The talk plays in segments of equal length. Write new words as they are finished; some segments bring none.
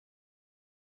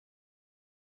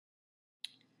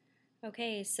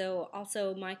Okay, so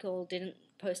also Michael didn't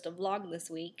post a vlog this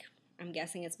week. I'm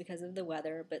guessing it's because of the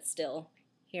weather, but still,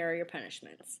 here are your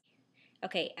punishments.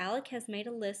 Okay, Alec has made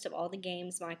a list of all the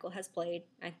games Michael has played.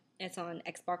 It's on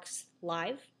Xbox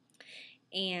Live.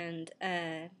 And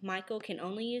Michael can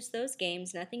only use those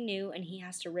games, nothing new, and he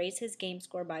has to raise his game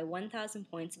score by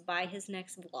 1,000 points by his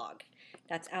next vlog.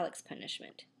 That's Alec's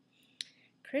punishment.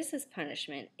 Chris's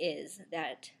punishment is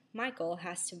that Michael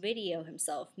has to video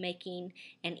himself making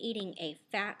and eating a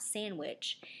fat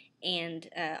sandwich, and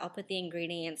I'll put the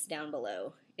ingredients down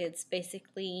below. It's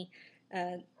basically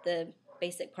the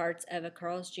basic parts of a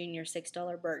Carl's Jr.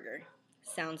 $6 burger.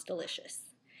 Sounds delicious.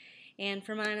 And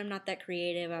for mine, I'm not that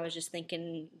creative. I was just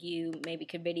thinking you maybe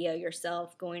could video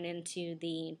yourself going into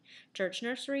the church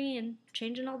nursery and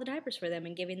changing all the diapers for them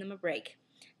and giving them a break.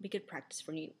 It'd be good practice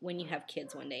for you when you have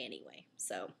kids one day anyway.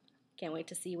 So, can't wait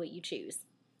to see what you choose.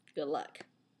 Good luck.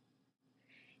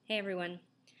 Hey everyone.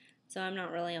 So I'm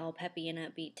not really all peppy and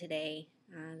upbeat today.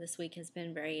 This week has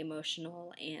been very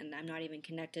emotional, and I'm not even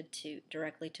connected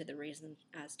directly to the reason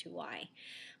as to why.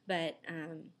 But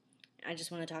I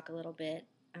just want to talk a little bit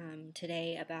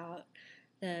today about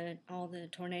all the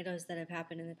tornadoes that have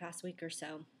happened in the past week or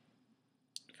so.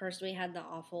 First, we had the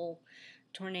awful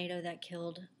tornado that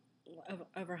killed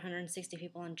over 160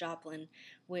 people in Joplin,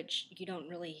 which you don't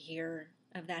really hear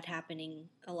of that happening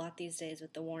a lot these days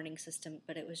with the warning system,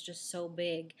 but it was just so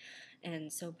big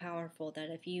and so powerful that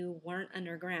if you weren't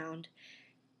underground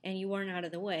and you weren't out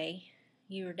of the way,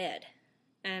 you were dead.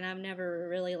 And I've never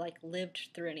really lived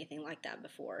through anything like that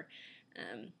before.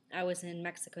 I was in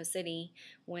Mexico City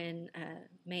when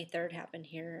May 3rd happened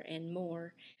here and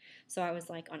more, so I was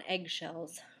on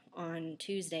eggshells on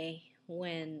Tuesday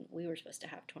when we were supposed to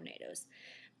have tornadoes.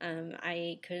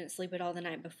 I couldn't sleep at all the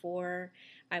night before.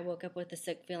 I woke up with a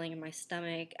sick feeling in my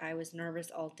stomach. I was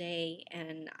nervous all day,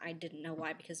 and I didn't know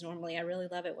why, because normally I really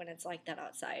love it when it's like that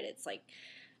outside. It's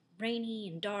rainy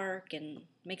and dark and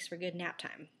makes for good nap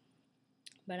time.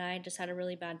 But I just had a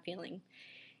really bad feeling.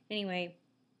 Anyway,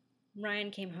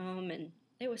 Ryan came home and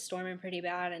it was storming pretty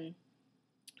bad, and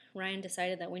Ryan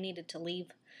decided that we needed to leave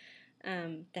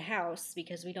the house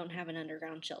because we don't have an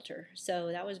underground shelter. So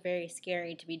that was very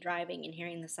scary to be driving and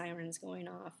hearing the sirens going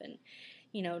off and,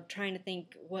 trying to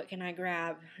think, what can I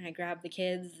grab? I grabbed the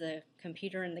kids, the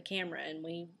computer, and the camera, and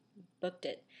we booked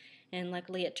it. And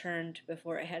luckily it turned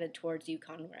before it headed towards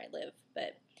Yukon where I live.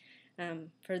 But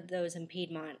for those in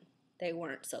Piedmont, they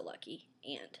weren't so lucky.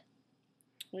 And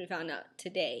we found out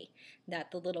today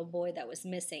that the little boy that was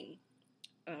missing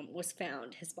was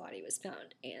found. His body was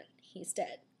found, and he's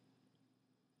dead.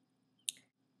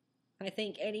 I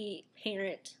think any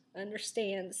parent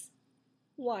understands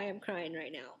why I'm crying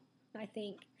right now. I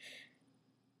think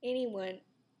anyone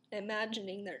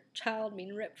imagining their child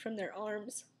being ripped from their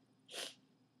arms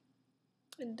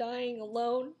and dying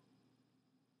alone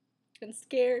and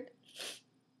scared.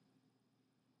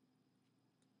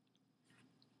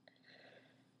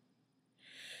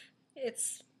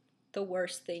 It's the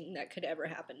worst thing that could ever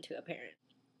happen to a parent.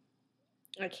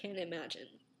 I can't imagine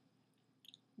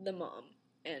the mom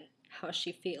and how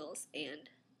she feels and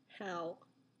how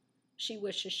she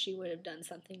wishes she would have done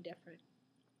something different.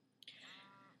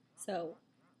 So,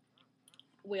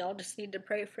 we all just need to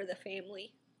pray for the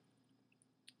family.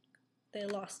 They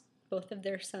lost both of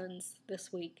their sons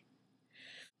this week.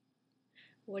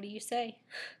 What do you say?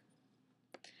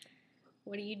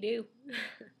 What do you do?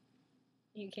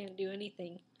 You can't do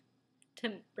anything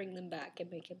to bring them back and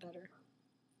make it better.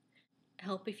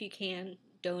 Help if you can,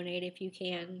 donate if you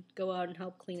can, go out and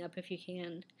help clean up if you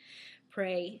can,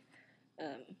 pray.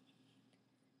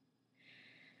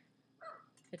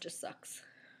 It just sucks.